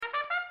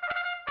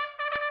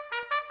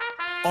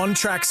On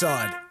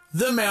Trackside,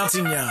 the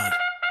Mountain Yard.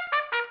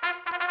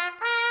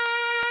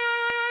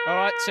 All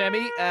right,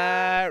 Sammy,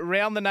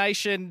 round the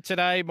nation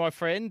today, my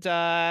friend.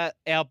 Our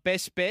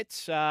best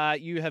bets,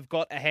 you have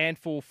got a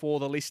handful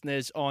for the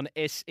listeners on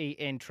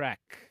SEN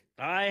Track.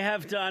 I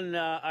have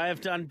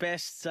done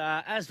best,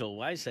 as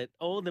always, at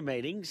all the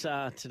meetings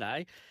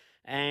today.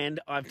 And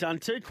I've done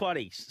two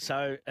quaddies,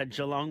 so a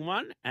Geelong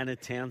one and a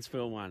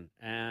Townsville one.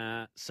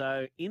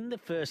 So in the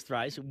first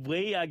race,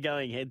 we are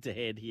going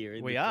head-to-head here.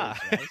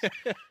 First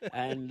race.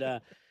 And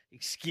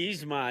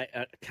excuse my,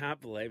 I can't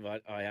believe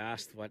I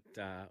asked what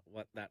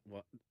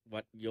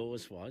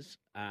yours was.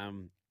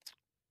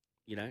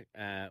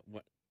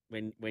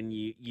 When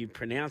you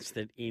pronounced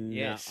it in,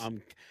 yes.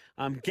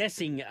 I'm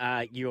guessing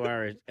you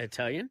are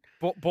Italian.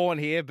 Born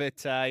here,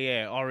 but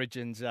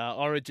origins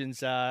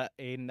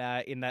in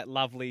that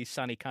lovely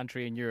sunny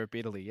country in Europe,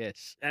 Italy.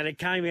 Yes, and it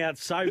came out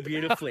so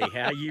beautifully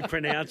how you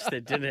pronounced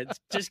it, didn't it?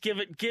 Just give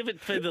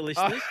it for the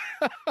listeners.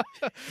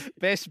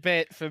 Best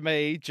bet for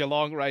me: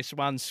 Geelong Race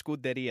 1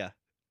 Scuderia.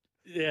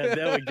 Yeah,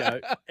 there we go.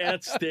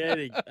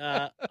 Outstanding.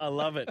 I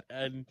love it,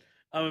 and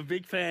I'm a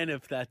big fan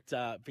of that.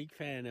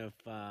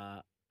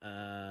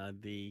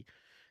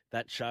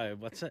 That show.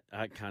 What's it?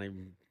 I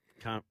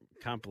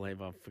can't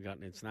believe I've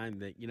forgotten its name.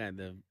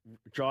 The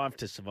Drive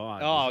to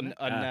Survive. Oh,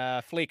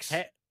 on Flix.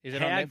 Is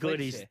it on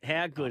Netflix?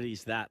 How good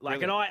is that?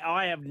 Like, Really? and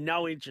I have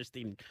no interest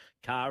in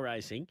car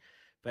racing,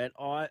 but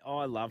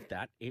I loved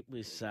that. It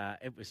was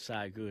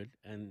so good,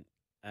 and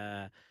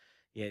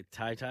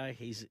Toto,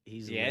 he's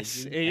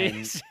yes, a legend. it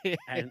is.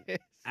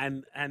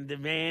 And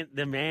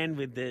the man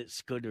with the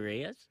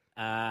Scuderias.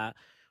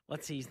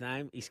 What's his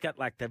name? He's got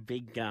like the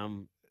big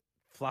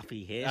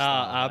fluffy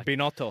hairstyle.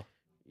 Binotto.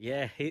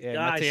 Yeah,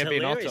 Matteo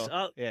hilarious. Binotto.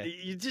 Oh, Yeah.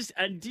 You just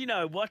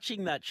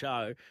watching that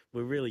show.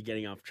 We're really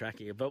getting off track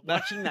here, but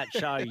watching that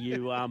show,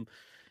 you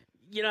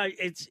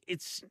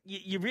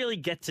really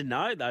get to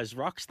know those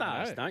rock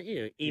stars, don't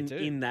you?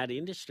 In that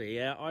industry,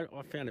 yeah, I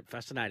found it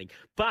fascinating.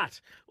 But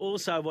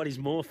also, what is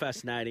more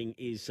fascinating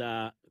is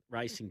horse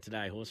racing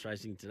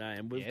today,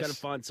 and we've got to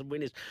find some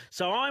winners.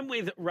 So I'm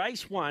with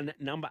race 1,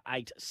 number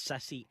 8,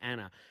 Sassy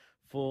Anna.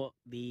 For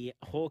the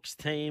Hawks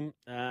team,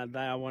 they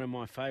are one of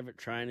my favourite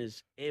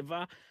trainers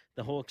ever,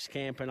 the Hawks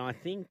camp, and I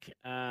think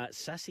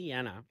Sassy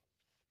Anna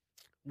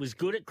was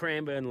good at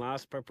Cranbourne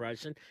last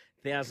preparation.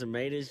 1,000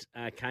 metres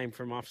came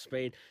from off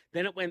speed.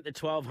 Then it went the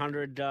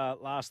 1,200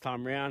 last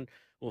time round,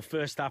 or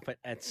first up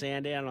at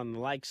Sandown on the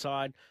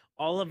lakeside.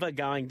 Oliver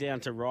going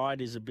down to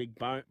ride is a big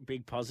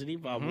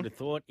positive. I would have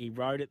thought he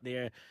rode it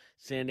there,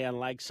 Sandown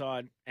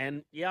lakeside,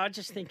 and I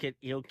just think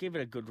he'll give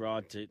it a good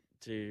ride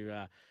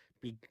to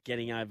be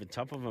getting over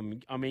top of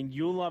him. I mean,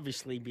 you'll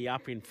obviously be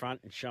up in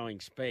front and showing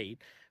speed,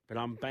 but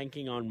I'm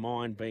banking on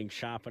mine being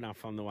sharp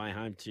enough on the way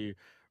home to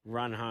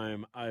run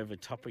home over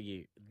top of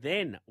you.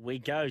 Then we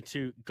go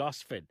to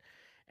Gosford,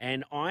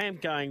 and I am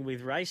going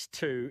with race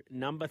 2,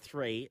 number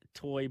 3,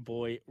 Toy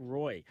Boy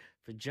Roy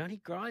for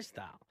Johnny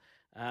Grisdale.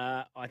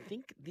 I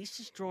think this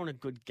has drawn a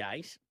good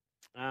gate.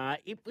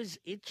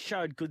 It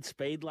showed good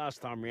speed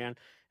last time round,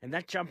 and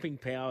that jumping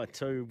power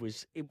too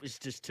was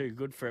just too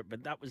good for it.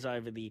 But that was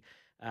over the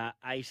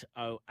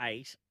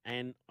 8:08,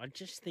 and I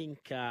just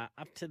think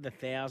up to the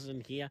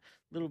 1,000 here, a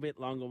little bit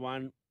longer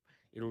one,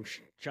 it'll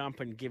jump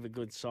and give a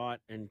good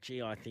sight, and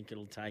I think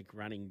it'll take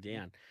running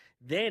down.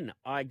 Then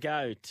I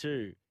go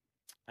to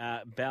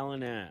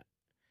Ballina,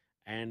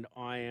 and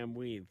I am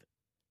with.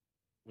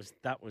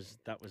 That was.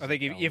 I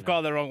think you've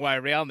got the wrong way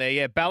around there.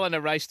 Yeah,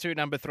 Ballina race 2,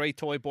 number 3,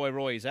 Toy Boy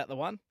Roy. Is that the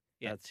one?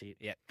 Yeah, that's it.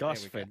 Yeah,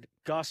 Gosford.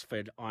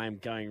 I am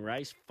going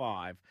race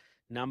 5,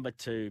 number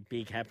 2,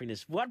 Big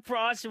Happiness. What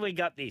price have we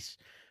got this?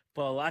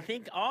 Well, I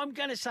think I'm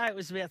going to say it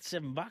was about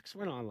 $7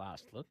 when I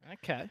last looked.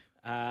 Okay.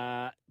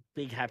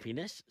 Big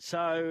Happiness.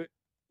 So,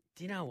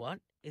 do you know what?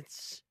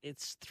 It's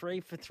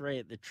 3 for 3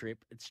 at the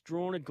trip. It's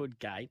drawn a good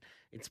gate.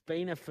 It's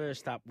been a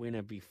first up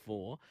winner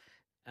before.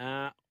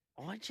 I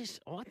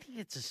think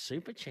it's a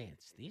super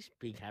chance, this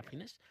Big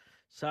Happiness.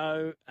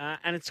 So,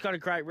 and it's got a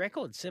great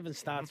record, 7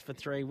 starts for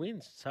 3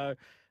 wins. So,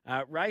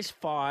 race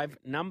 5,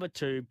 number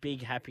 2,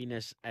 Big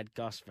Happiness at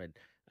Gosford.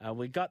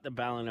 We got the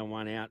Ballina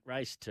one out.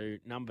 Race 2,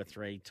 number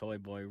 3, Toy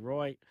Boy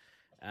Roy,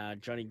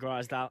 Johnny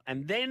Grisdale.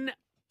 And then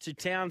to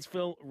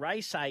Townsville,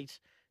 race 8,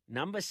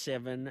 number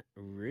 7,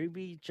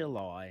 Ruby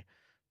July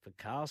for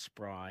Carl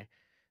Spry.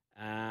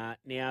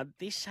 Now,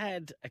 this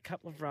had a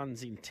couple of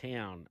runs in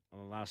town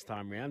last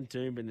time round,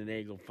 Doomben and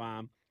Eagle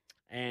Farm,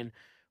 and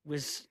it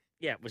was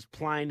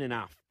plain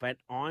enough. But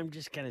I'm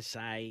just going to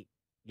say,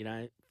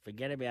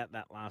 forget about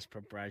that last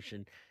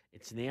preparation.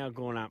 It's now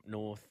gone up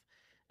north.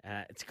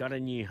 It's got a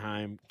new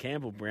home.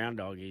 Campbell Brown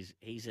Dog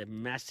he's a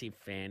massive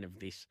fan of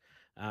this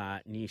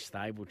new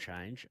stable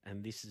change,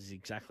 and this is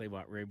exactly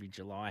what Ruby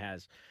July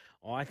has.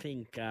 I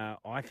think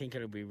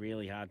it'll be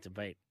really hard to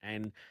beat.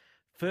 And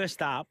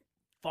first up,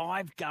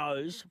 5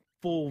 goes,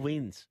 4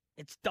 wins.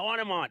 It's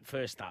dynamite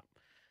first up,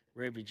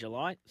 Ruby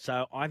July.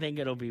 So I think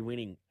it'll be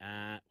winning.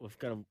 We've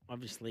got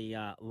obviously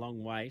a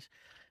long wait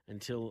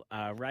until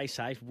race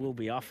 8 will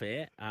be off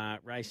air,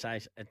 race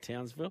 8 at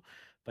Townsville.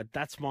 But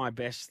that's my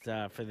best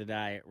for the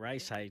day,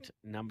 race 8,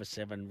 number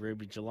 7,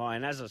 Ruby July.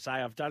 And as I say,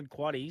 I've done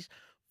quaddies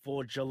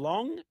for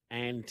Geelong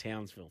and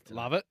Townsville today.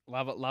 Love it,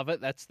 love it, love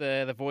it. That's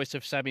the voice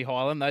of Sammy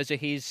Hyland. Those are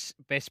his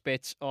best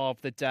bets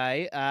of the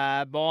day.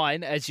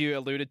 Mine, as you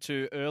alluded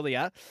to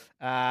earlier,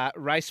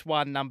 race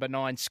 1, number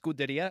 9,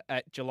 Scuderia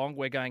at Geelong.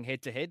 We're going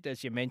head-to-head,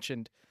 as you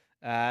mentioned,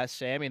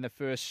 Sam, in the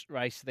first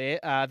race there.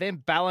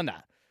 Then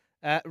Ballina.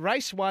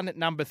 Race 1 at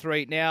number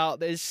 3. Now,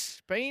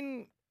 there's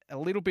been a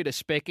little bit of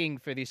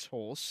specking for this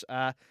horse,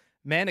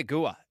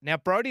 Managua. Now,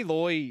 Brody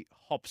Loy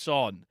hops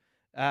on.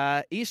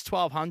 Is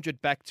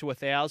 1,200 back to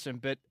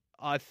 1,000, but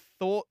I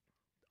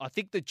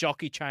think the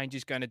jockey change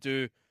is going to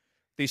do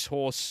this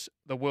horse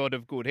the world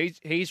of good.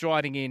 He's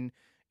riding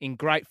in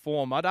great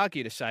form. I'd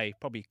argue to say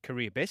probably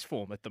career best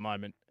form at the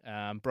moment,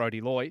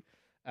 Brody Loy.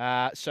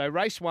 So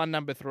race 1,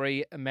 number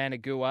 3,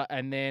 Managua,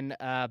 and then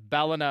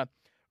Ballina,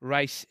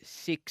 race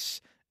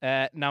 6,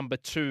 number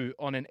 2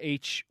 on an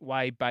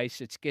each-way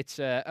basis. Gets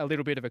a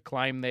little bit of a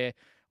claim there.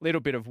 Little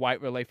bit of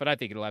weight relief. I don't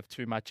think it'll have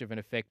too much of an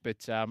effect,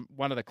 but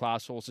one of the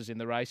class horses in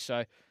the race.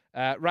 So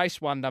race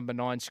 1, number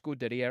 9,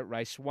 Scuderia.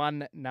 Race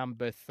 1,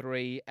 number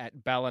 3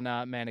 at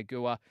Ballina,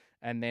 Managua.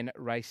 And then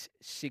race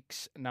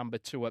 6, number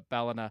 2 at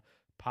Ballina,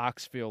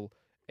 Parksville,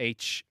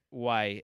 each way.